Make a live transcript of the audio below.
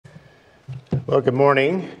Well, good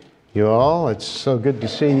morning, you all. It's so good to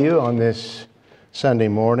see you on this Sunday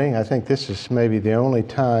morning. I think this is maybe the only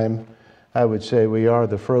time I would say we are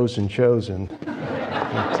the frozen chosen.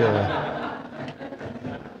 I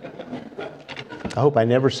hope I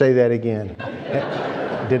never say that again.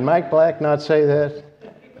 Did Mike Black not say that?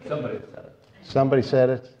 Somebody said it. Somebody said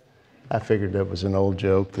it? I figured that was an old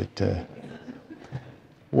joke that...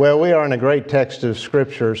 Well, we are in a great text of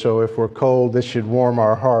Scripture, so if we're cold, this should warm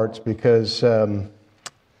our hearts because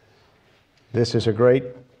this is a great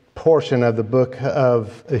portion of the book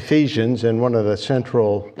of Ephesians, and one of the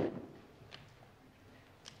central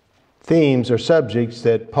themes or subjects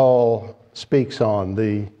that Paul speaks on,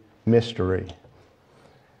 the mystery.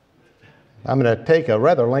 I'm going to take a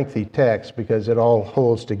rather lengthy text because it all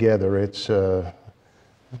holds together. It's a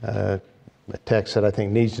text that I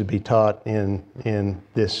think needs to be taught in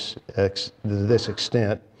this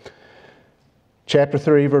extent. Chapter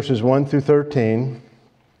 3, verses 1 through 13.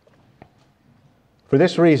 For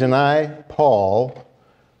this reason I, Paul,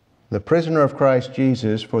 the prisoner of Christ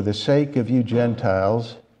Jesus, for the sake of you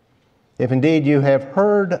Gentiles, if indeed you have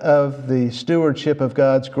heard of the stewardship of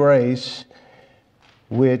God's grace,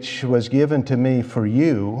 which was given to me for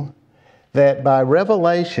you, that by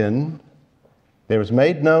revelation there was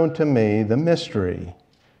made known to me the mystery,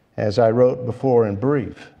 as I wrote before in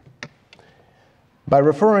brief. By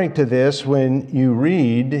referring to this, when you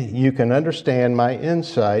read, you can understand my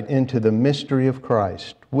insight into the mystery of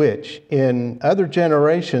Christ, which in other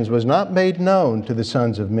generations was not made known to the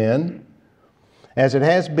sons of men, as it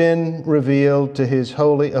has been revealed to his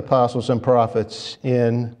holy apostles and prophets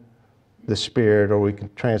in the Spirit, or we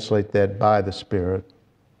can translate that by the Spirit.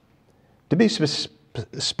 To be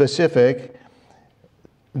specific,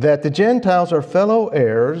 that the Gentiles are fellow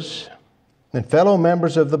heirs and fellow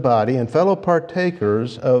members of the body and fellow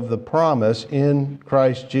partakers of the promise in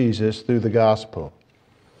Christ Jesus through the gospel,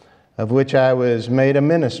 of which I was made a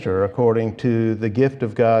minister according to the gift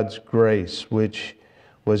of God's grace, which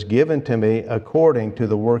was given to me according to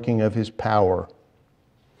the working of his power.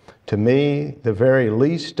 To me, the very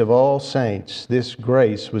least of all saints, this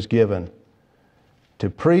grace was given to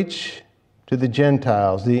preach to the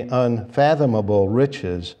Gentiles the unfathomable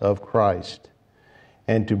riches of Christ,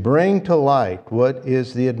 and to bring to light what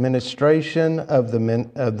is the administration of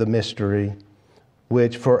the mystery,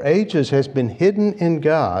 which for ages has been hidden in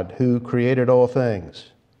God who created all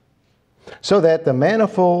things, so that the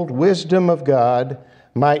manifold wisdom of God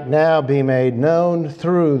might now be made known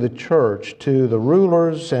through the church to the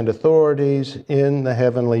rulers and authorities in the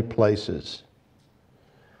heavenly places.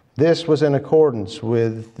 This was in accordance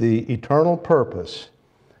with the eternal purpose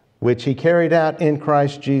which he carried out in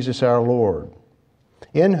Christ Jesus our Lord,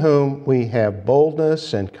 in whom we have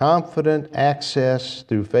boldness and confident access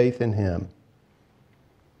through faith in him.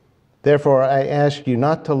 Therefore, I ask you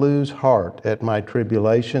not to lose heart at my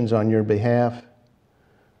tribulations on your behalf,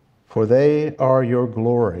 for they are your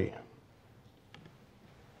glory.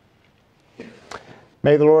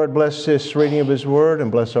 May the Lord bless this reading of his word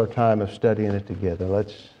and bless our time of studying it together.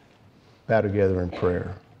 Let's bow together in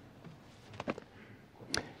prayer.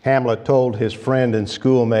 Hamlet told his friend and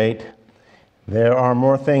schoolmate, "There are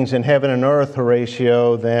more things in heaven and earth,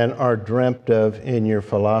 Horatio, than are dreamt of in your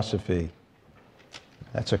philosophy."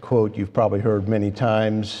 That's a quote you've probably heard many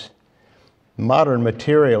times. Modern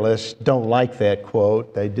materialists don't like that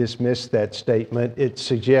quote. They dismiss that statement. It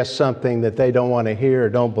suggests something that they don't want to hear or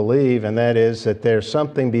don't believe, and that is that there's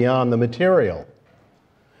something beyond the material.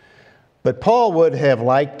 But Paul would have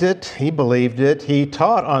liked it. He believed it. He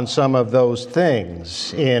taught on some of those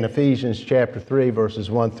things in Ephesians chapter 3,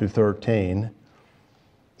 verses 1 through 13.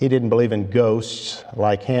 He didn't believe in ghosts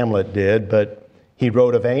like Hamlet did, but he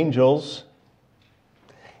wrote of angels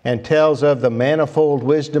and tells of the manifold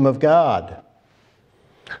wisdom of God.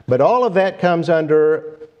 But all of that comes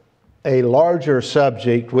under a larger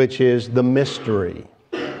subject, which is the mystery.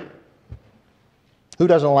 Who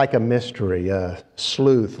doesn't like a mystery? A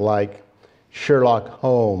sleuth like Sherlock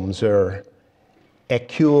Holmes or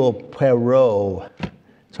Hercule Poirot.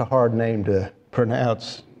 It's a hard name to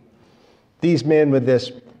pronounce. These men with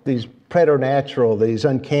these preternatural, these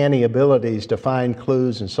uncanny abilities to find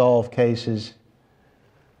clues and solve cases.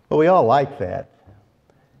 Well, we all like that.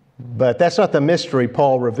 But that's not the mystery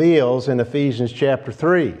Paul reveals in Ephesians chapter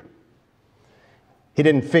 3. He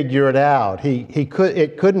didn't figure it out.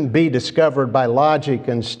 It couldn't be discovered by logic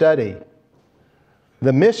and study.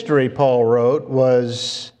 The mystery, Paul wrote,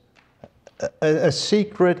 was a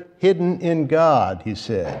secret hidden in God, he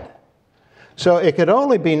said. So it could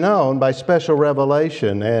only be known by special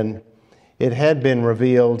revelation, and it had been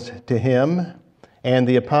revealed to him and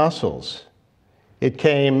the apostles. It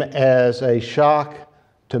came as a shock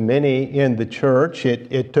to many in the church.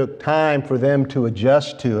 It took time for them to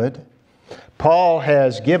adjust to it. Paul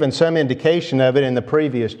has given some indication of it in the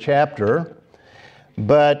previous chapter,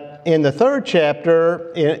 but in the third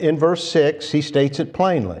chapter, in verse 6, he states it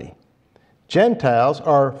plainly. Gentiles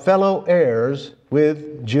are fellow heirs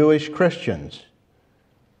with Jewish Christians.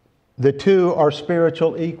 The two are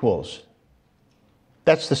spiritual equals.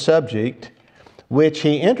 That's the subject, which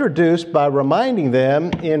he introduced by reminding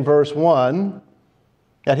them in verse 1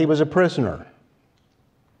 that he was a prisoner.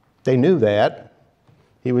 They knew that.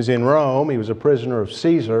 He was in Rome. He was a prisoner of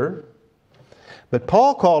Caesar. But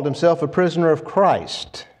Paul called himself a prisoner of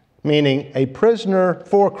Christ, meaning a prisoner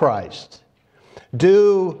for Christ.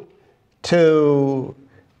 Due to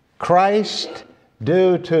Christ,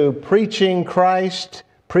 due to preaching Christ,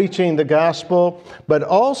 preaching the gospel, but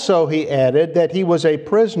also he added that he was a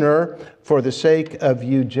prisoner for the sake of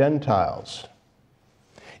you Gentiles.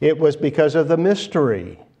 It was because of the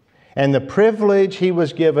mystery and the privilege he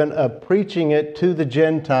was given of preaching it to the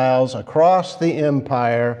Gentiles across the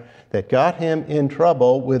empire that got him in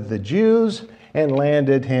trouble with the Jews and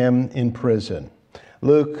landed him in prison.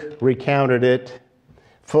 Luke recounted it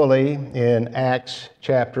fully in Acts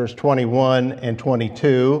chapters 21 and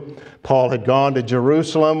 22. Paul had gone to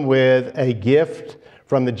Jerusalem with a gift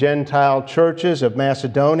from the Gentile churches of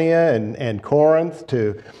Macedonia and Corinth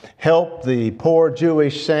to help the poor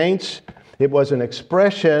Jewish saints. It was an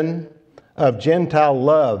expression of Gentile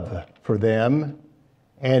love for them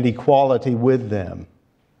and equality with them.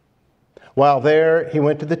 While there, he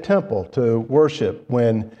went to the temple to worship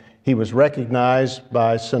when he was recognized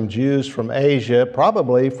by some Jews from Asia,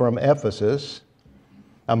 probably from Ephesus.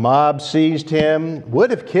 A mob seized him,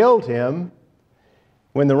 would have killed him,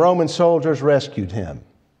 when the Roman soldiers rescued him.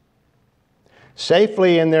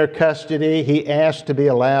 Safely in their custody, he asked to be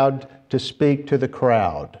allowed to speak to the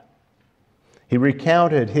crowd. He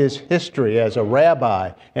recounted his history as a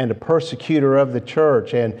rabbi and a persecutor of the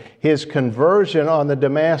church and his conversion on the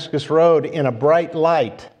Damascus Road in a bright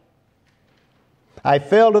light. I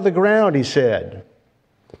fell to the ground, he said,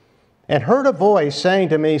 and heard a voice saying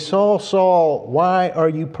to me, Saul, Saul, why are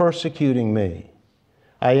you persecuting me?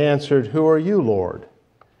 I answered, who are you, Lord?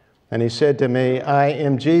 And he said to me, I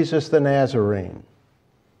am Jesus the Nazarene.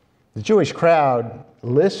 The Jewish crowd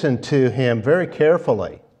listened to him very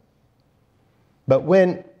carefully. But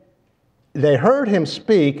when they heard him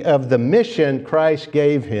speak of the mission Christ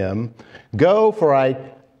gave him, go, for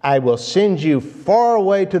I will send you far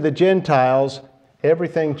away to the Gentiles,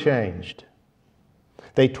 everything changed.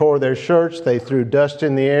 They tore their shirts, they threw dust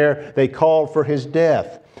in the air, they called for his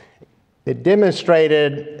death. It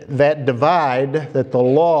demonstrated that divide that the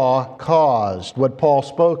law caused, what Paul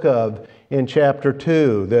spoke of in chapter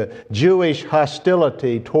 2, the Jewish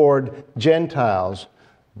hostility toward Gentiles,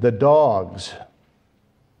 the dogs.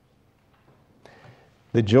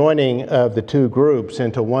 The joining of the two groups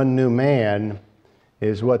into one new man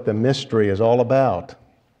is what the mystery is all about.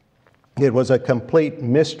 It was a complete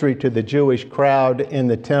mystery to the Jewish crowd in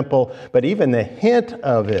the temple, but even the hint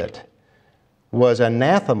of it was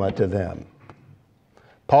anathema to them.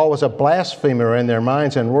 Paul was a blasphemer in their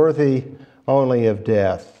minds and worthy only of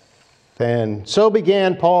death. And so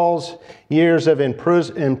began Paul's years of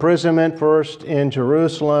imprisonment, first in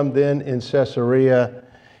Jerusalem, then in Caesarea,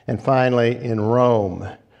 and finally in Rome,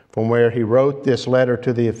 from where he wrote this letter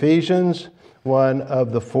to the Ephesians, one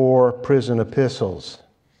of the 4 prison epistles.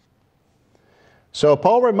 So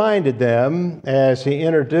Paul reminded them, as he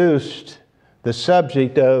introduced the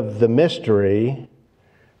subject of the mystery,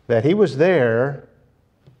 that he was there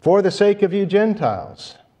for the sake of you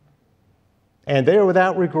Gentiles, and there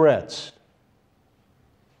without regrets.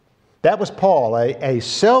 That was Paul, a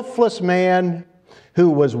selfless man who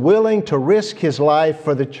was willing to risk his life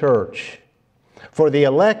for the church, for the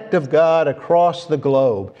elect of God across the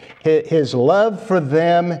globe. His love for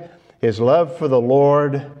them, his love for the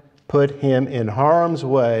Lord, put him in harm's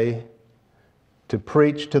way to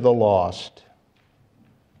preach to the lost.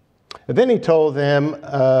 And then he told them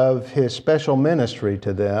of his special ministry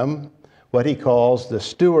to them, what he calls the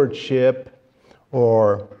stewardship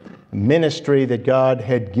or ministry that God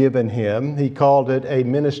had given him. He called it a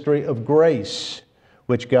ministry of grace,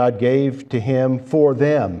 which God gave to him for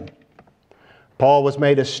them. Paul was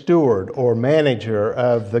made a steward or manager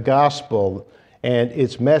of the gospel and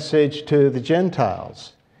its message to the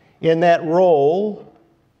Gentiles. In that role,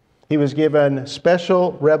 he was given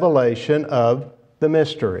special revelation of the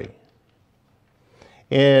mystery.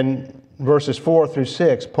 In verses 4 through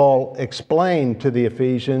 6, Paul explained to the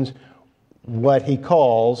Ephesians what he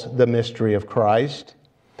calls the mystery of Christ.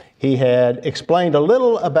 He had explained a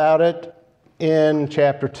little about it in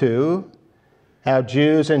chapter 2 how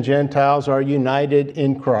Jews and Gentiles are united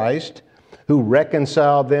in Christ, who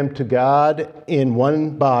reconciled them to God in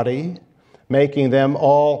one body, making them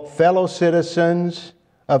all fellow citizens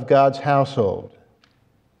of God's household.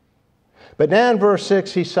 But now in verse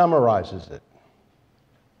 6, he summarizes it.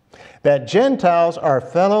 That Gentiles are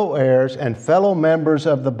fellow heirs and fellow members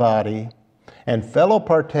of the body and fellow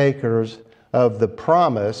partakers of the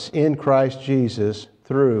promise in Christ Jesus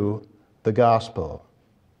through the gospel.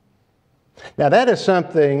 Now that is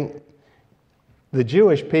something the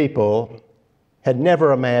Jewish people had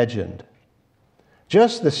never imagined.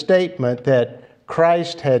 Just the statement that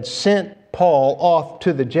Christ had sent Paul off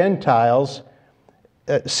to the Gentiles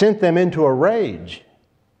sent them into a rage.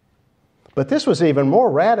 But this was even more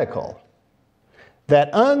radical. That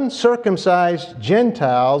uncircumcised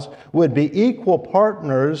Gentiles would be equal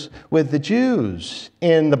partners with the Jews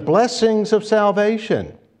in the blessings of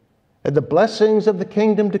salvation and the blessings of the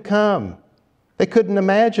kingdom to come. They couldn't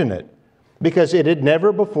imagine it because it had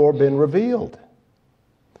never before been revealed.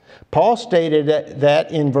 Paul stated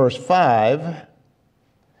that in verse 5,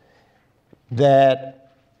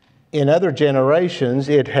 that in other generations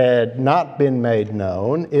it had not been made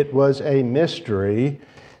known. It was a mystery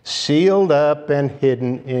sealed up and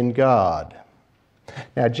hidden in God.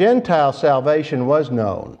 Now, Gentile salvation was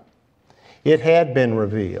known. It had been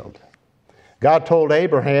revealed. God told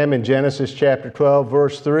Abraham in Genesis chapter 12,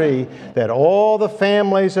 verse 3, that all the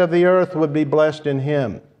families of the earth would be blessed in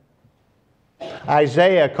him.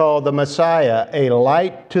 Isaiah called the Messiah a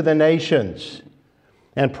light to the nations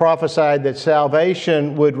and prophesied that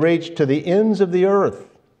salvation would reach to the ends of the earth.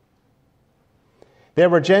 There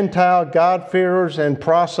were Gentile God-fearers and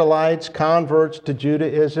proselytes, converts to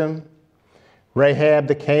Judaism. Rahab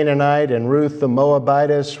the Canaanite and Ruth the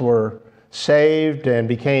Moabitess were saved and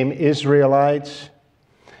became Israelites.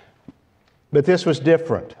 But this was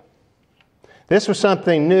different. This was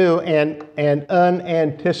something new and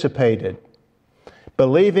unanticipated.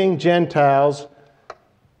 Believing Gentiles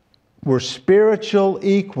were spiritual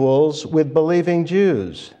equals with believing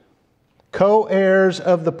Jews, co-heirs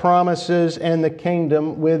of the promises and the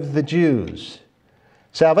kingdom with the Jews.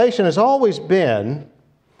 Salvation has always been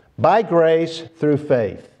by grace through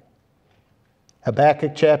faith.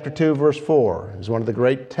 Habakkuk chapter 2, verse 4 is one of the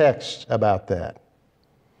great texts about that.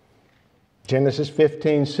 Genesis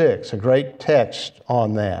 15:6, a great text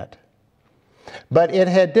on that. But it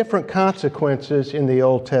had different consequences in the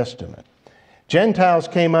Old Testament. Gentiles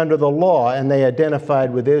came under the law and they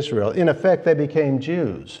identified with Israel. In effect, they became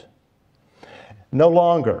Jews. No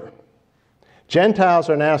longer. Gentiles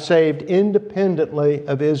are now saved independently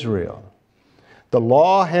of Israel. The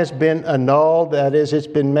law has been annulled, that is, it's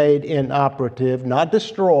been made inoperative, not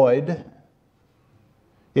destroyed.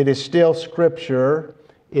 It is still Scripture.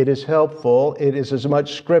 It is helpful. It is as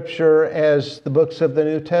much Scripture as the books of the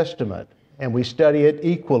New Testament, and we study it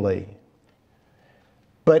equally.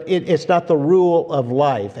 But it's not the rule of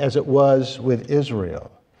life as it was with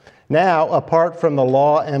Israel. Now, apart from the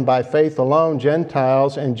law and by faith alone,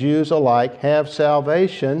 Gentiles and Jews alike have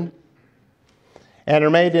salvation and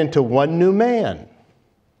are made into one new man,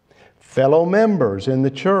 fellow members in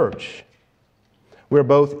the church. We're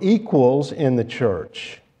both equals in the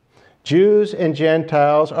church. Jews and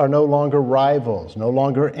Gentiles are no longer rivals, no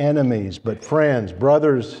longer enemies, but friends,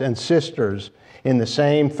 brothers and sisters in the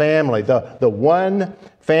same family, the one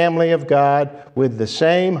family of God with the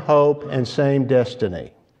same hope and same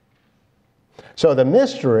destiny. So the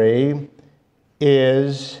mystery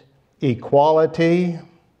is equality,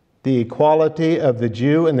 the equality of the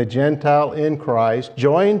Jew and the Gentile in Christ,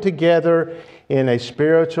 joined together in a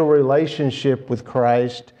spiritual relationship with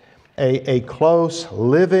Christ, a close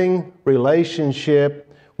living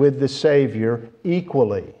relationship with the Savior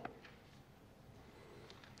equally.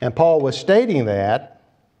 And Paul was stating that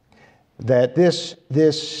this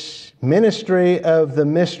ministry of the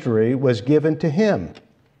mystery was given to him.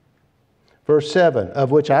 Verse 7, of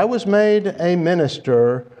which I was made a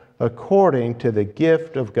minister according to the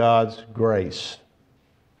gift of God's grace.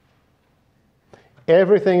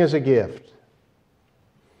 Everything is a gift.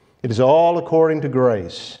 It is all according to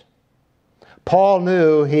grace. Paul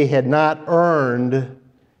knew he had not earned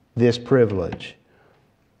this privilege.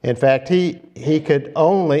 In fact, he could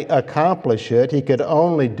only accomplish it, he could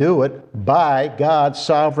only do it by God's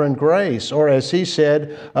sovereign grace, or as he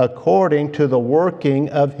said, according to the working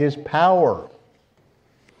of His power.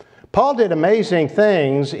 Paul did amazing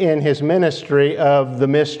things in his ministry of the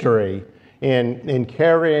mystery, in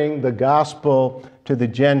carrying the gospel to the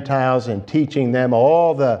Gentiles and teaching them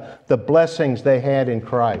all the blessings they had in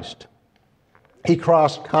Christ. He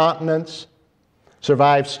crossed continents,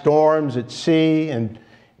 survived storms at sea and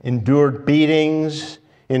endured beatings,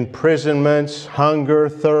 imprisonments, hunger,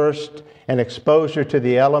 thirst, and exposure to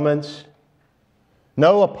the elements.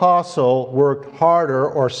 No apostle worked harder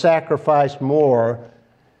or sacrificed more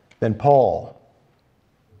than Paul.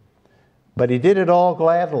 But he did it all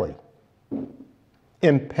gladly,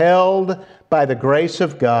 impelled by the grace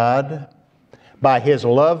of God, by his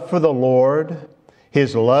love for the Lord,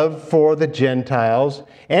 his love for the Gentiles,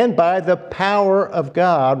 and by the power of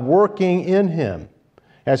God working in him.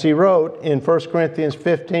 As he wrote in 1 Corinthians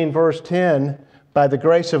 15, verse 10, by the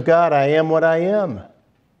grace of God, I am what I am.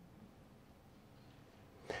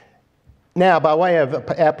 Now, by way of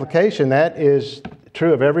application, that is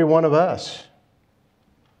true of every one of us.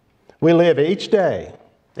 We live each day,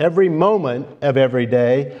 every moment of every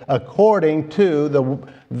day, according to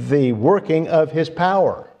the working of his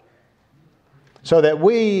power, so that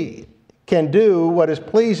we can do what is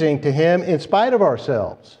pleasing to him in spite of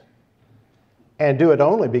ourselves, and do it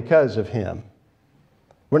only because of him.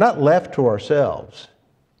 We're not left to ourselves.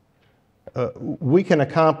 We can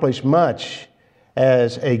accomplish much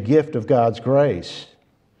as a gift of God's grace.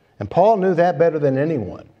 And Paul knew that better than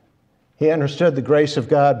anyone. He understood the grace of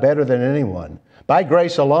God better than anyone. By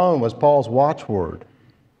grace alone was Paul's watchword.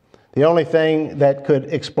 The only thing that could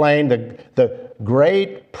explain the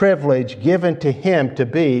great privilege given to him to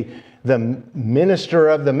be the minister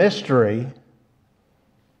of the mystery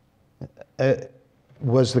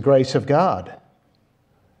was the grace of God.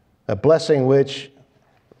 A blessing which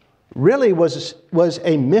really was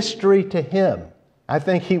a mystery to him. I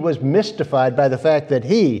think he was mystified by the fact that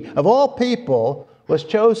he, of all people, was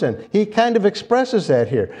chosen. He kind of expresses that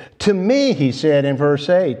here. To me, he said in verse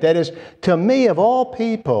 8, that is, to me of all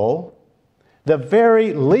people, the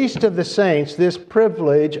very least of the saints, this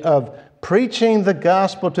privilege of preaching the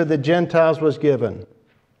gospel to the Gentiles was given.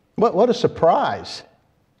 What a surprise.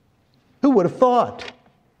 Who would have thought?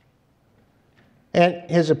 And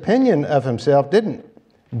his opinion of himself didn't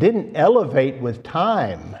elevate with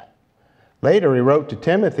time. Later he wrote to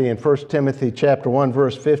Timothy in 1 Timothy chapter 1,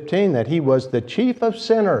 verse 15, that he was the chief of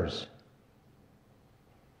sinners.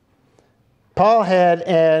 Paul had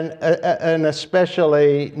an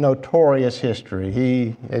especially notorious history.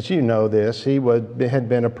 He, as you know this, had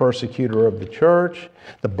been a persecutor of the church.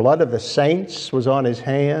 The blood of the saints was on his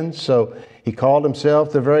hands, so he called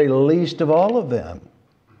himself the very least of all of them.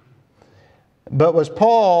 But was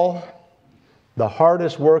Paul the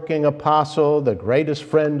hardest working apostle, the greatest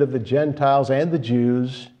friend of the Gentiles and the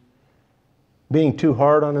Jews, being too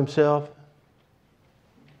hard on himself?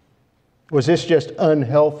 Was this just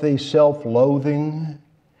unhealthy self-loathing?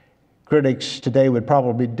 Critics today would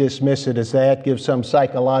probably dismiss it as that, give some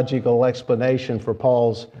psychological explanation for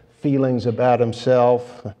Paul's feelings about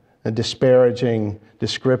himself, a disparaging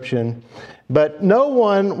description. But no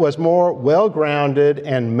one was more well-grounded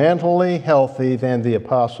and mentally healthy than the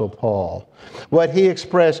Apostle Paul. What he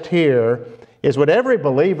expressed here is what every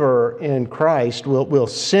believer in Christ will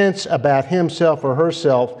sense about himself or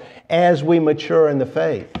herself as we mature in the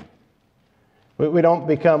faith. We don't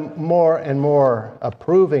become more and more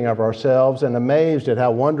approving of ourselves and amazed at how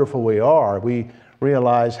wonderful we are. We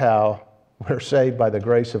realize how we're saved by the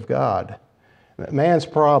grace of God. Man's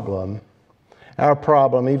problem, our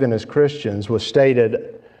problem even as Christians, was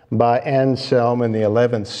stated by Anselm in the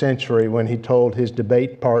 11th century when he told his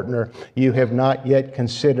debate partner, "You have not yet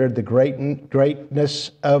considered the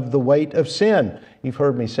greatness of the weight of sin." You've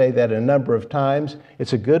heard me say that a number of times.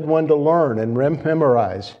 It's a good one to learn and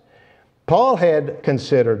memorize. Paul had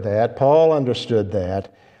considered that. Paul understood that.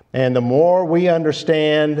 And the more we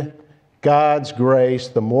understand God's grace,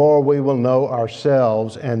 the more we will know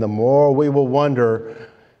ourselves, and the more we will wonder,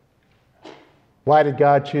 why did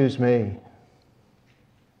God choose me?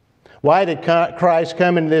 Why did Christ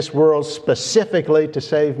come into this world specifically to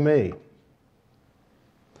save me?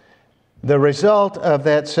 The result of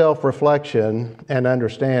that self-reflection and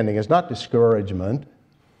understanding is not discouragement,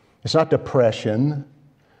 it's not depression,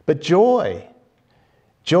 but joy.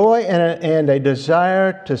 Joy and a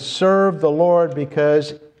desire to serve the Lord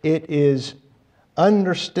because it is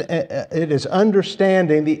understanding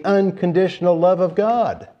the unconditional love of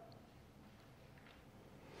God.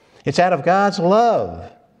 It's out of God's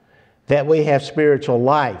love that we have spiritual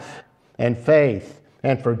life and faith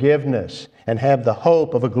and forgiveness and have the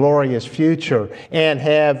hope of a glorious future and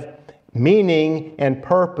have meaning and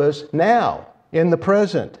purpose now in the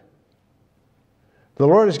present. The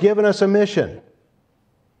Lord has given us a mission.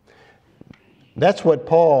 That's what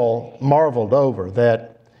Paul marveled over,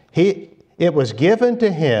 that it was given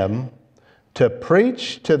to him to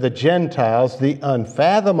preach to the Gentiles the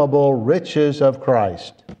unfathomable riches of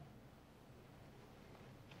Christ.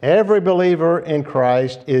 Every believer in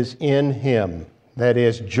Christ is in Him. That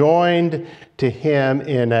is, joined to Him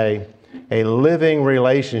in a living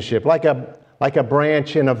relationship, like a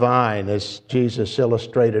branch in a vine, as Jesus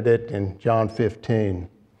illustrated it in John 15.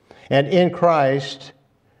 And in Christ,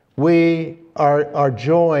 we are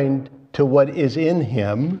joined to what is in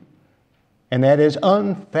Him, and that is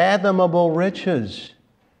unfathomable riches.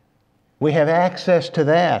 We have access to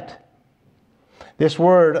that. This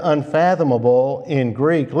word unfathomable in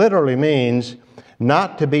Greek literally means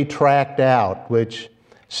not to be tracked out, which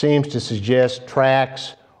seems to suggest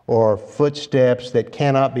tracks or footsteps that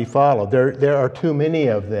cannot be followed. There are too many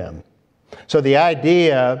of them. So the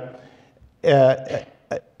idea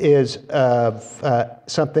is of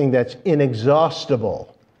something that's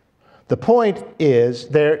inexhaustible. The point is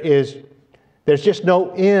there's just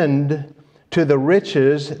no end to the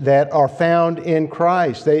riches that are found in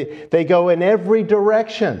Christ. They go in every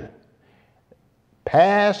direction.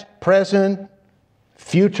 Past, present,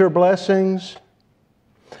 future blessings.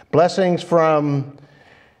 Blessings from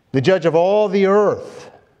the Judge of all the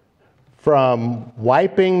earth, from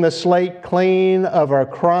wiping the slate clean of our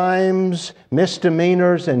crimes,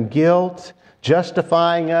 misdemeanors, and guilt,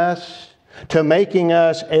 justifying us, to making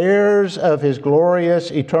us heirs of His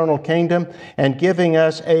glorious eternal kingdom and giving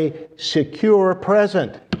us a secure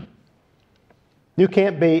present. You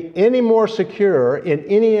can't be any more secure in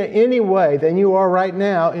any way than you are right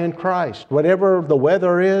now in Christ. Whatever the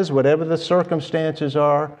weather is, whatever the circumstances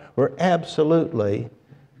are, we're absolutely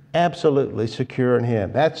secure in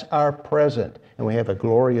Him. That's our present, and we have a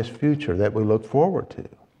glorious future that we look forward to.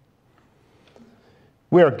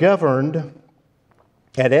 We are governed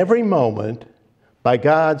at every moment by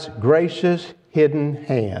God's gracious hidden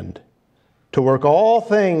hand to work all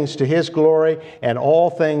things to His glory and all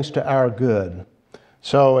things to our good.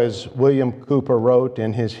 So, as William Cooper wrote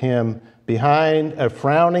in his hymn, behind a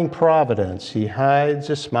frowning providence He hides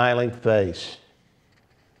a smiling face.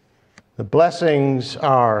 The blessings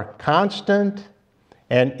are constant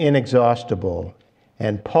and inexhaustible.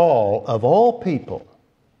 And Paul, of all people,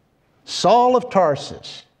 Saul of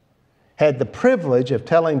Tarsus, had the privilege of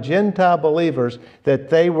telling Gentile believers that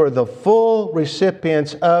they were the full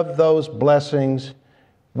recipients of those blessings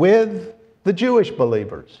with the Jewish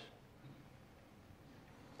believers.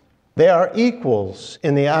 They are equals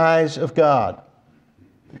in the eyes of God.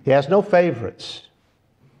 He has no favorites.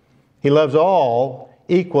 He loves all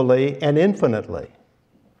equally and infinitely.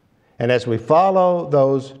 And as we follow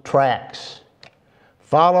those tracks,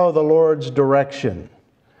 follow the Lord's direction,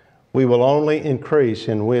 we will only increase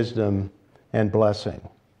in wisdom and blessing.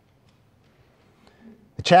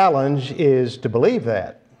 The challenge is to believe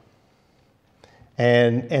that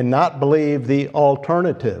and not believe the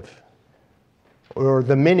alternative or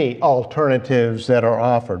the many alternatives that are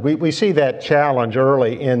offered. We see that challenge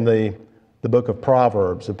early in the book of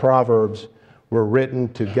Proverbs. The Proverbs were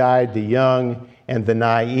written to guide the young and the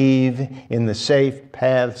naive in the safe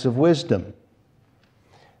paths of wisdom.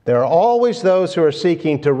 There are always those who are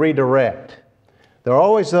seeking to redirect. There are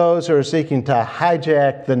always those who are seeking to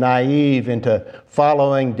hijack the naive into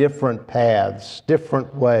following different paths,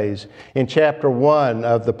 different ways. In chapter 1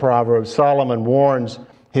 of the Proverbs, Solomon warns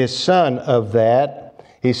his son of that.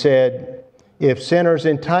 He said, "If sinners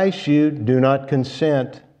entice you, do not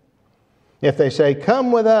consent. If they say,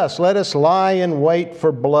 'Come with us, let us lie in wait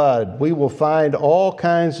for blood. We will find all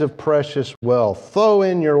kinds of precious wealth. Throw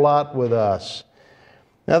in your lot with us.'"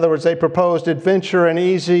 In other words, they proposed adventure and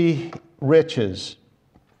easy riches.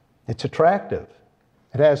 It's attractive.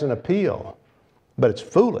 It has an appeal, but it's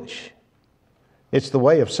foolish. It's the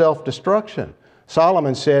way of self-destruction.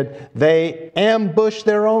 Solomon said, they ambush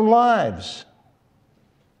their own lives.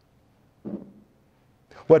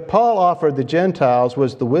 What Paul offered the Gentiles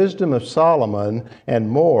was the wisdom of Solomon and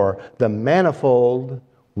more, the manifold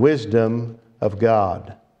wisdom of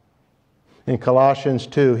God. In Colossians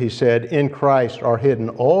 2, he said, "In Christ are hidden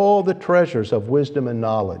all the treasures of wisdom and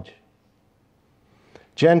knowledge."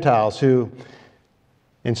 Gentiles who,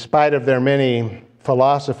 in spite of their many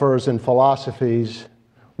philosophers and philosophies,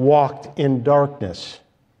 walked in darkness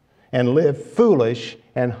and lived foolish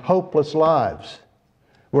and hopeless lives,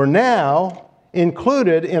 were now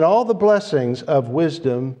included in all the blessings of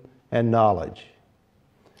wisdom and knowledge.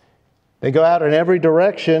 They go out in every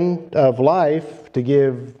direction of life to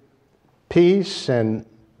give peace and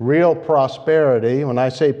real prosperity. When I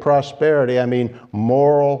say prosperity, I mean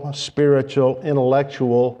moral, spiritual,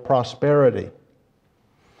 intellectual prosperity.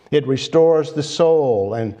 It restores the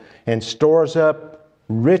soul and stores up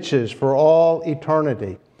riches for all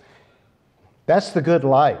eternity. That's the good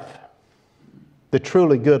life, the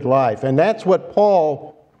truly good life. And that's what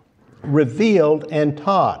Paul revealed and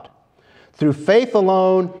taught. Through faith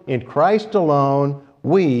alone, in Christ alone,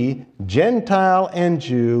 we, Gentile and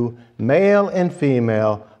Jew, male and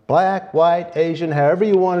female, black, white, Asian, however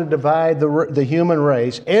you want to divide the human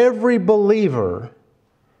race, every believer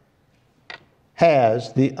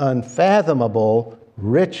has the unfathomable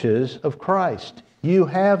riches of Christ. You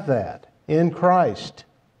have that in Christ.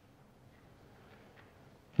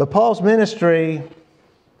 But Paul's ministry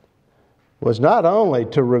was not only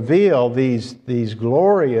to reveal these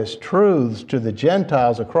glorious truths to the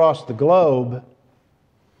Gentiles across the globe,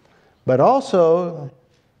 but also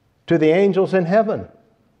to the angels in heaven.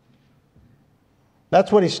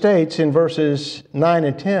 That's what he states in verses 9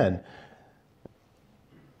 and 10.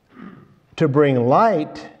 To bring to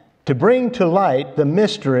light the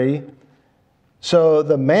mystery, so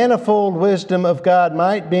the manifold wisdom of God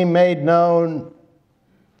might be made known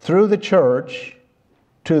through the church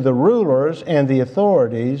to the rulers and the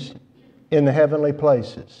authorities in the heavenly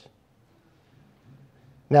places.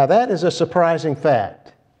 Now that is a surprising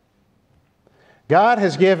fact. God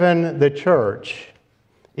has given the church,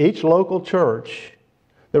 each local church,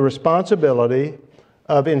 the responsibility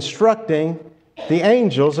of instructing the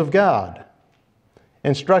angels of God,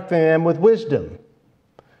 instructing them with wisdom,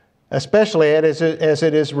 especially as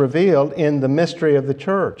it is revealed in the mystery of the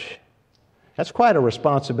church. That's quite a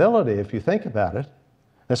responsibility if you think about it.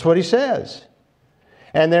 That's what he says.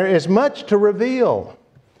 And there is much to reveal.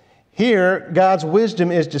 Here, God's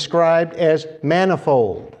wisdom is described as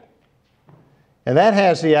manifold. And that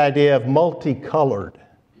has the idea of multicolored.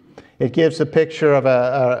 It gives the picture of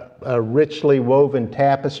a richly woven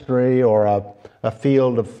tapestry or a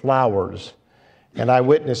field of flowers. And I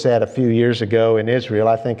witnessed that a few years ago in Israel.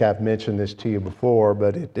 I think I've mentioned this to you before,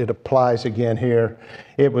 but it applies again here.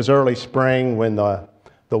 It was early spring when the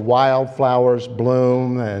wildflowers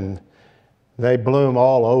bloom, and they bloom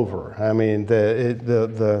all over. I mean,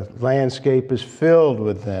 the landscape is filled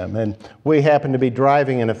with them. And we happened to be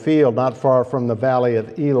driving in a field not far from the valley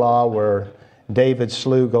of Elah where David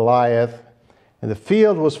slew Goliath. And the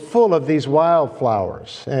field was full of these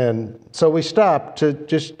wildflowers. And so we stopped to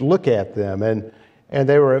just look at them. And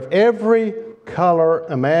they were of every color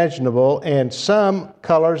imaginable, and some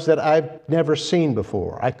colors that I've never seen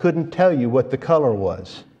before. I couldn't tell you what the color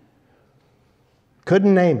was.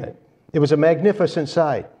 Couldn't name it. It was a magnificent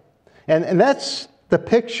sight. And that's the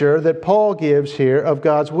picture that Paul gives here of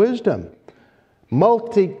God's wisdom.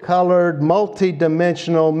 Multicolored,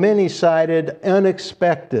 multidimensional, many-sided,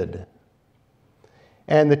 unexpected.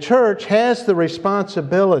 And the church has the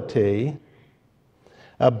responsibility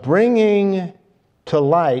of bringing to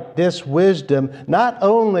light this wisdom not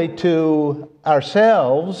only to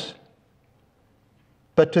ourselves,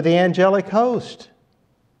 but to the angelic host,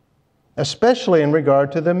 especially in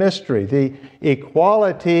regard to the mystery, the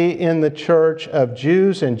equality in the church of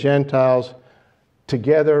Jews and Gentiles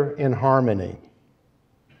together in harmony.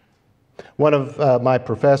 One of my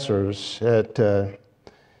professors at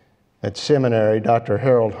seminary, Dr.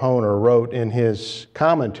 Harold Honer, wrote in his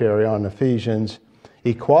commentary on Ephesians,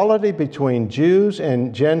 "Equality between Jews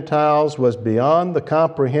and Gentiles was beyond the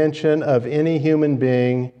comprehension of any human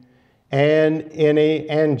being and any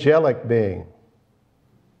angelic being."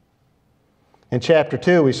 In chapter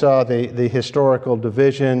 2, we saw the historical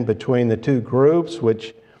division between the two groups,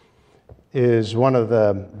 which is one of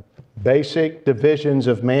the basic divisions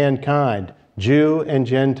of mankind, Jew and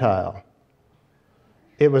Gentile.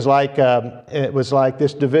 It was like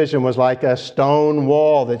this division was like a stone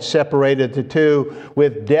wall that separated the two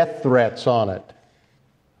with death threats on it.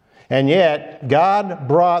 And yet, God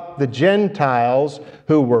brought the Gentiles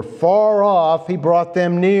who were far off, He brought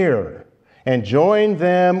them near and joined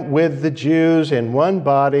them with the Jews in one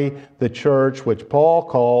body, the church, which Paul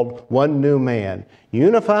called one new man,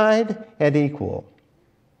 unified and equal.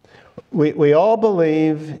 We all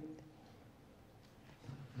believe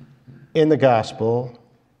in the gospel,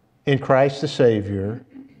 in Christ the Savior,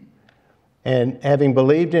 and having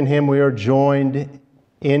believed in Him, we are joined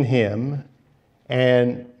in Him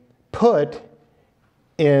and put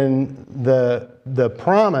in the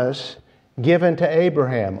promise given to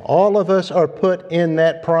Abraham. All of us are put in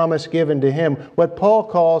that promise given to him, what Paul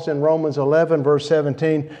calls in Romans 11, verse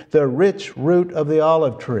 17, the rich root of the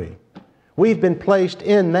olive tree. We've been placed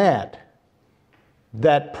in that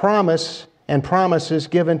promise and promises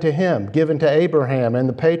given to him, given to Abraham and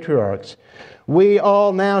the patriarchs. We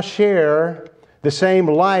all now share the same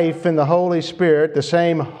life in the Holy Spirit, the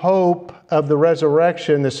same hope of the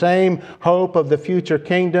resurrection, the same hope of the future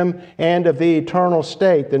kingdom and of the eternal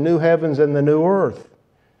state, the new heavens and the new earth.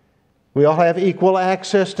 We all have equal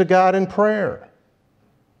access to God in prayer.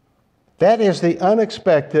 That is the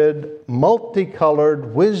unexpected,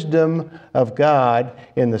 multicolored wisdom of God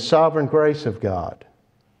in the sovereign grace of God.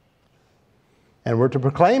 And we're to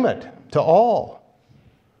proclaim it to all.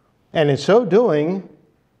 And in so doing,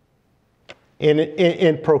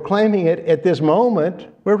 in proclaiming it at this moment,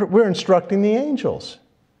 we're instructing the angels.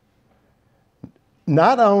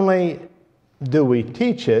 Not only do we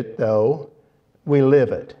teach it, though, we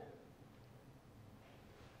live it.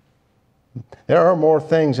 There are more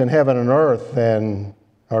things in heaven and earth than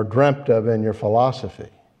are dreamt of in your philosophy.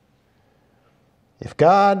 If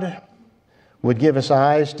God would give us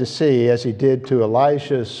eyes to see, as He did to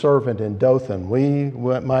Elisha's servant in Dothan, we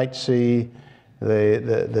might see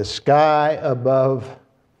the sky above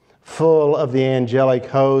full of the angelic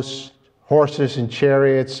hosts, horses and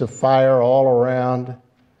chariots of fire all around.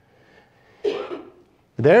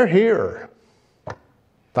 They're here.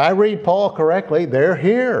 If I read Paul correctly, they're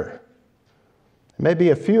here.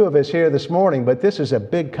 Maybe a few of us here this morning, but this is a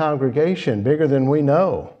big congregation, bigger than we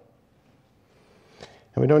know.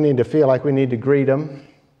 And we don't need to feel like we need to greet them.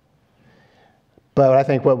 But I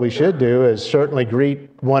think what we should do is certainly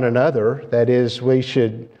greet one another. That is, we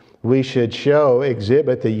should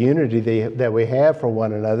exhibit the unity that we have for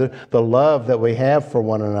one another, the love that we have for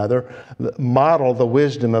one another, model the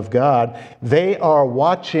wisdom of God. They are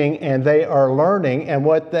watching and they are learning, and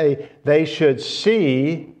what they should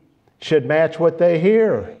see should match what they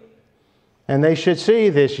hear. And they should see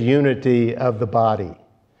this unity of the body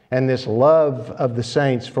and this love of the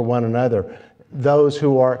saints for one another, those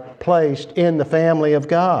who are placed in the family of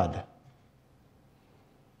God.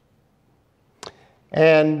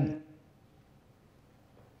 And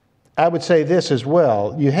I would say this as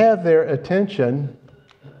well. You have their attention,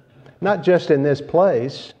 not just in this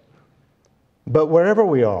place, but wherever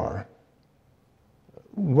we are.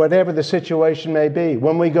 Whatever the situation may be,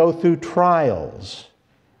 when we go through trials,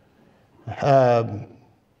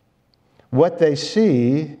 what they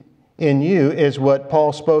see in you is what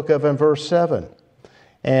Paul spoke of in verse 7.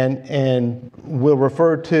 And we'll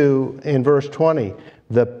refer to in verse 20,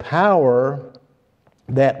 the power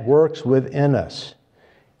that works within us.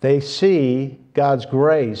 They see God's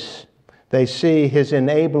grace. They see His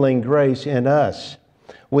enabling grace in us.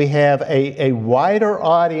 We have a wider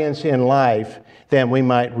audience in life than we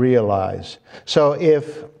might realize. So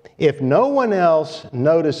if no one else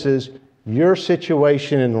notices your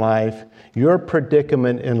situation in life, your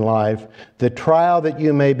predicament in life, the trial that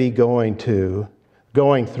you may be going through,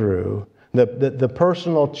 the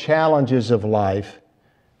personal challenges of life,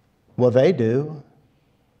 well, they do.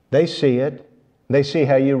 They see it. They see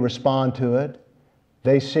how you respond to it.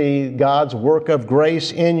 They see God's work of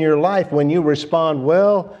grace in your life. When you respond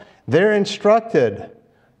well, they're instructed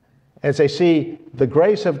as they see the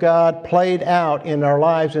grace of God played out in our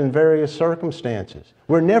lives in various circumstances.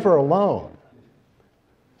 We're never alone.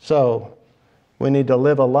 So we need to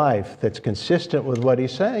live a life that's consistent with what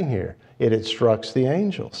he's saying here. It instructs the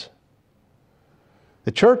angels.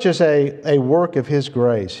 The church is a work of His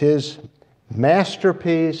grace, His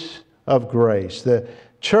masterpiece of grace. The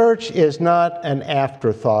church is not an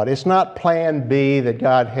afterthought. It's not plan B that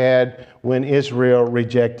God had when Israel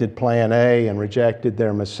rejected plan A and rejected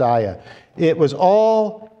their Messiah. It was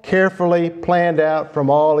all carefully planned out from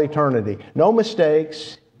all eternity. No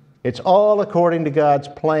mistakes. It's all according to God's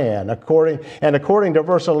plan. According to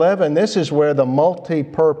verse 11, this is where the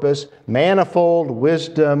multi-purpose, manifold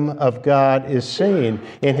wisdom of God is seen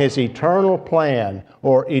in His eternal plan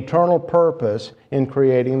or eternal purpose in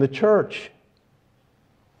creating the church.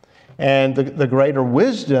 And the great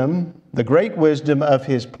wisdom of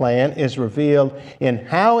His plan is revealed in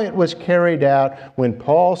how it was carried out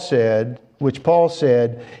which Paul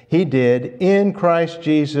said He did in Christ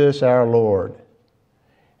Jesus our Lord.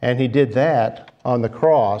 And He did that on the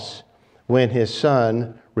cross when His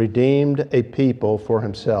Son redeemed a people for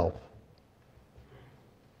Himself.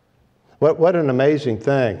 What an amazing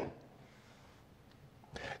thing.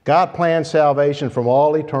 God planned salvation from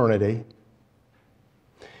all eternity.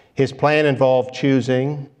 His plan involved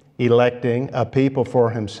choosing, electing a people for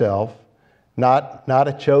Himself, not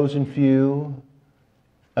a chosen few,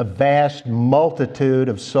 a vast multitude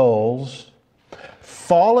of souls,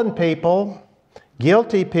 fallen people,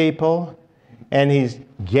 guilty people, and He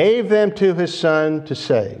gave them to His Son to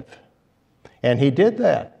save. And He did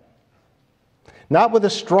that. Not with a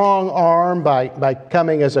strong arm by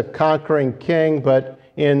coming as a conquering king, but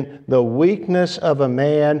in the weakness of a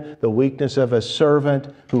man, the weakness of a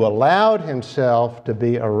servant who allowed himself to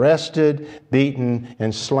be arrested, beaten,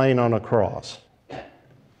 and slain on a cross.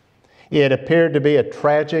 It appeared to be a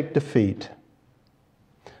tragic defeat,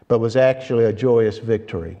 but was actually a joyous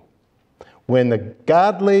victory. when the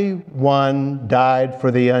godly one died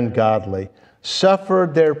for the ungodly,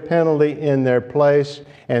 suffered their penalty in their place,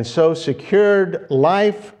 and so secured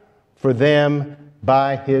life for them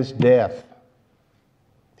by his death.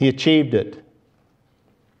 He achieved it.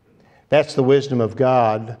 That's the wisdom of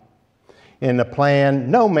God in a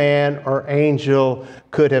plan no man or angel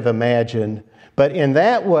could have imagined. But in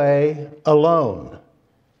that way alone,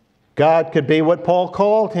 God could be what Paul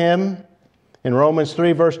called him in Romans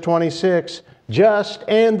 3 verse 26, just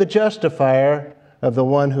and the justifier of the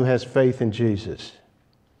one who has faith in Jesus.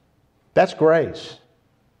 That's grace.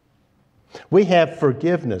 We have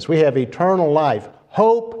forgiveness. We have eternal life,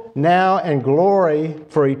 hope now and glory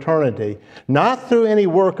for eternity, not through any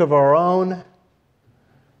work of our own,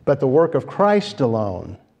 but the work of Christ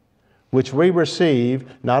alone, which we receive,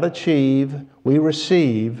 not achieve, we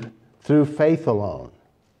receive through faith alone.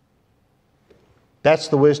 That's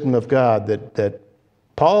the wisdom of God that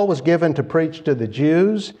Paul was given to preach to the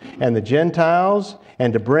Jews and the Gentiles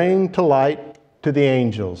and to bring to light to the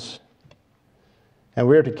angels. And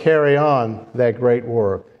we're to carry on that great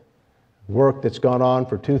work that's gone on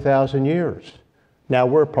for 2,000 years. Now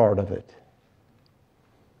we're part of it.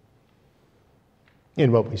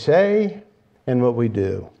 In what we say and what we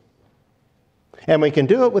do. And we can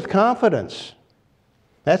do it with confidence.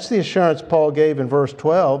 That's the assurance Paul gave in verse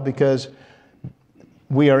 12, because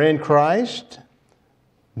we are in Christ,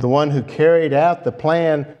 the one who carried out the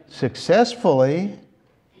plan successfully.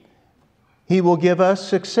 He will give us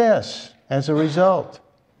success as a result.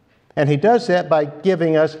 And he does that by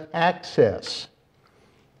giving us access.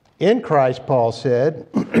 In Christ, Paul said,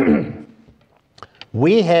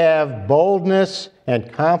 we have boldness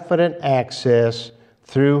and confident access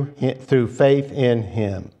through faith in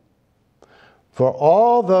him. For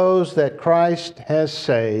all those that Christ has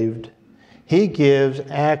saved, he gives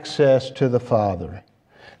access to the Father.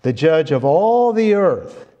 The judge of all the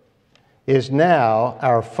earth is now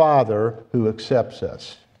our Father who accepts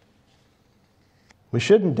us. We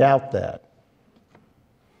shouldn't doubt that.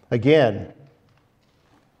 Again,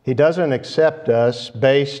 he doesn't accept us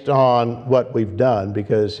based on what we've done,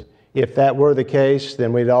 because if that were the case,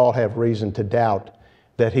 then we'd all have reason to doubt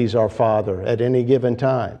that he's our Father at any given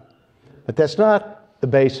time. But that's not the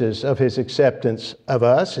basis of his acceptance of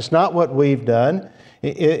us. It's not what we've done.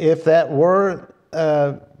 If that were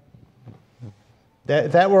our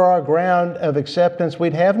ground of acceptance,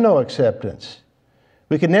 we'd have no acceptance.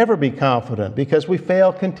 We could never be confident because we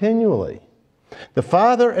fail continually. The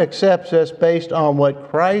Father accepts us based on what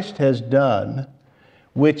Christ has done,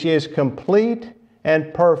 which is complete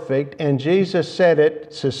and perfect, and Jesus said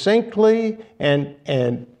it succinctly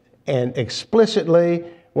and explicitly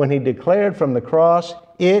when he declared from the cross,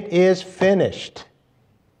 "It is finished."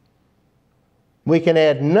 We can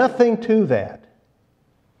add nothing to that.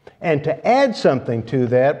 And to add something to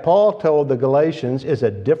that, Paul told the Galatians, is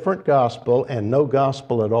a different gospel and no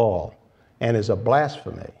gospel at all, and is a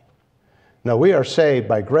blasphemy. No, we are saved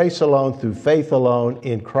by grace alone, through faith alone,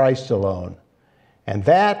 in Christ alone. And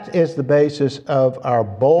that is the basis of our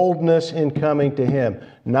boldness in coming to him.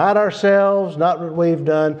 Not ourselves, not what we've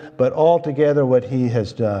done, but altogether what he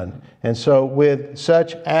has done. And so with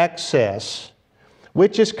such access,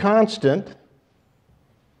 which is constant,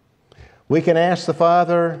 we can ask the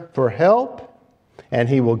Father for help, and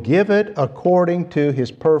he will give it according to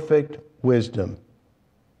his perfect wisdom.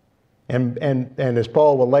 And as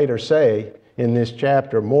Paul will later say in this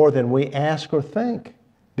chapter, more than we ask or think,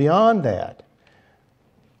 beyond that.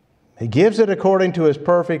 He gives it according to his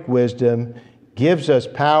perfect wisdom, gives us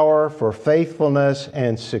power for faithfulness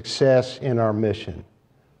and success in our mission.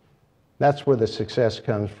 That's where the success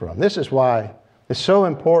comes from. This is why it's so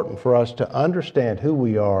important for us to understand who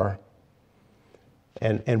we are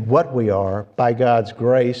and what we are by God's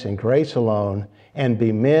grace and grace alone, and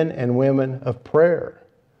be men and women of prayer.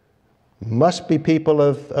 We must be people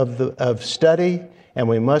of study, and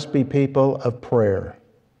we must be people of prayer.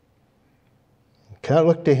 Can I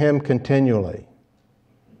look to him continually?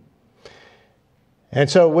 And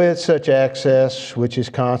so with such access, which is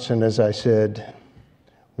constant, as I said,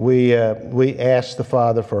 we ask the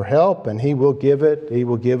Father for help, and he will give it. He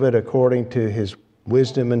will give it according to his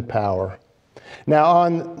wisdom and power. Now,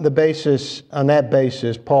 on that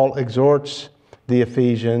basis, Paul exhorts the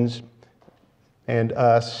Ephesians and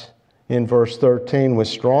us in verse 13 with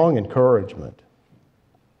strong encouragement.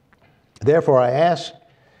 Therefore, I ask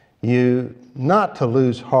you not to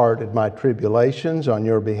lose heart at my tribulations on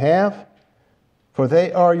your behalf, for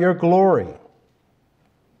they are your glory.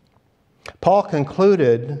 Paul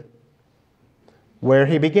concluded where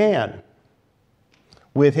he began,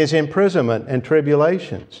 with his imprisonment and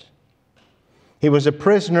tribulations. He was a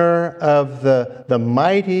prisoner of the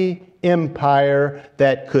mighty empire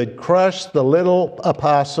that could crush the little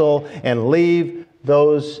apostle and leave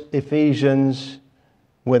those Ephesians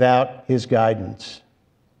without his guidance.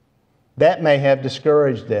 That may have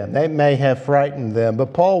discouraged them. That may have frightened them.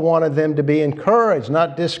 But Paul wanted them to be encouraged,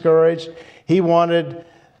 not discouraged. He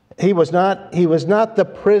was not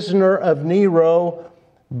the prisoner of Nero,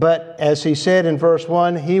 but as he said in verse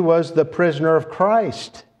 1, he was the prisoner of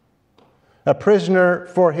Christ. A prisoner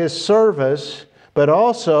for his service, but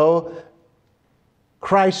also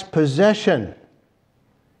Christ's possession.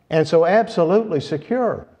 And so absolutely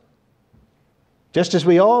secure. Just as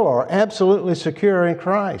we all are, absolutely secure in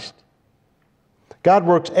Christ. God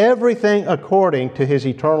works everything according to His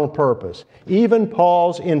eternal purpose. Even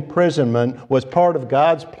Paul's imprisonment was part of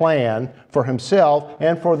God's plan for himself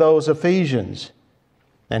and for those Ephesians.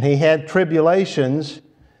 And he had tribulations,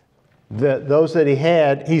 those that he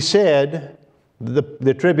had, he said,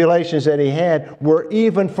 the tribulations that he had were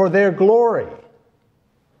even for their glory.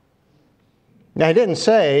 Now, he didn't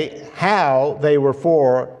say how they were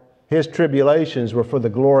for, his tribulations were for the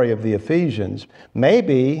glory of the Ephesians.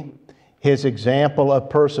 Maybe his example of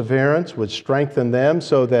perseverance would strengthen them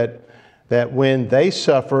so that when they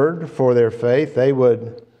suffered for their faith, they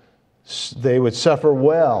would suffer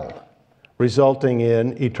well, resulting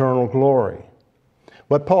in eternal glory.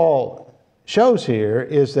 What Paul shows here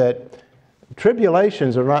is that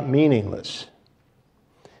tribulations are not meaningless.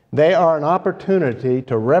 They are an opportunity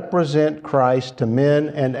to represent Christ to men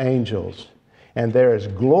and angels. And there is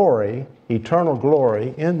glory, eternal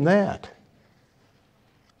glory, in that.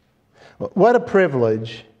 What a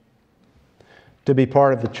privilege to be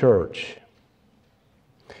part of the church.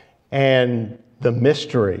 And the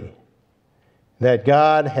mystery that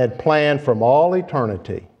God had planned from all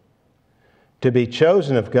eternity to be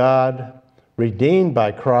chosen of God, redeemed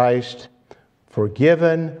by Christ,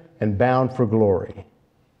 forgiven and bound for glory.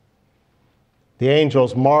 The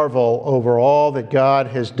angels marvel over all that God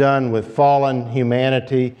has done with fallen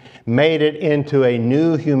humanity, made it into a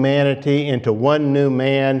new humanity, into one new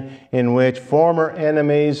man in which former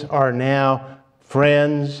enemies are now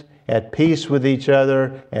friends, at peace with each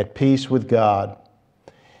other, at peace with God.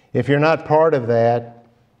 If you're not part of that,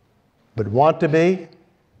 but want to be,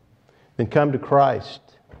 then come to Christ.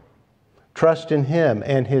 Trust in Him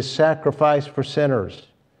and His sacrifice for sinners.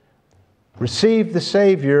 Receive the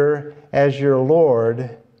Savior as your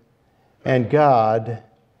Lord and God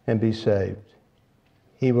and be saved.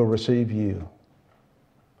 He will receive you.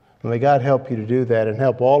 May God help you to do that and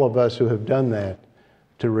help all of us who have done that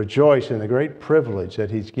to rejoice in the great privilege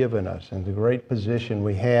that He's given us and the great position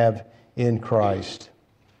we have in Christ.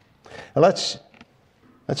 Now let's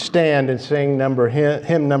stand and sing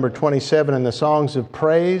hymn number 27 in the songs of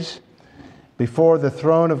praise before the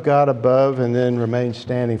throne of God above, and then remain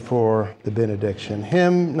standing for the benediction.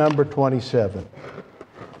 Hymn number 27.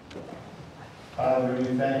 Father, we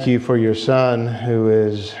thank you for your Son, who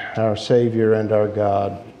is our Savior and our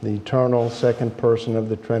God, the eternal second person of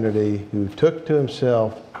the Trinity, who took to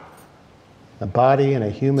Himself a body and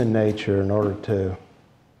a human nature in order to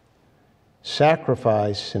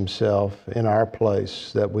sacrifice Himself in our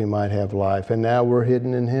place that we might have life. And now we're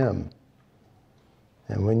hidden in Him.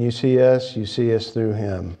 And when you see us through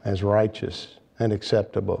Him as righteous and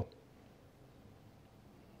acceptable.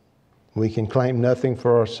 We can claim nothing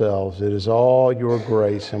for ourselves. It is all your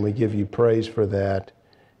grace, and we give you praise for that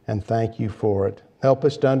and thank you for it. Help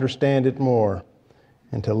us to understand it more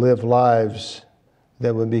and to live lives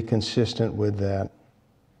that would be consistent with that.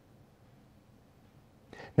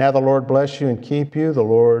 Now the Lord bless you and keep you. The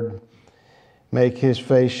Lord make His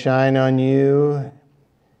face shine on you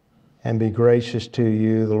and be gracious to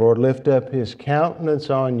you. The Lord lift up His countenance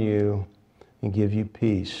on you and give you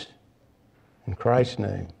peace. In Christ's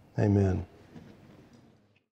name, amen.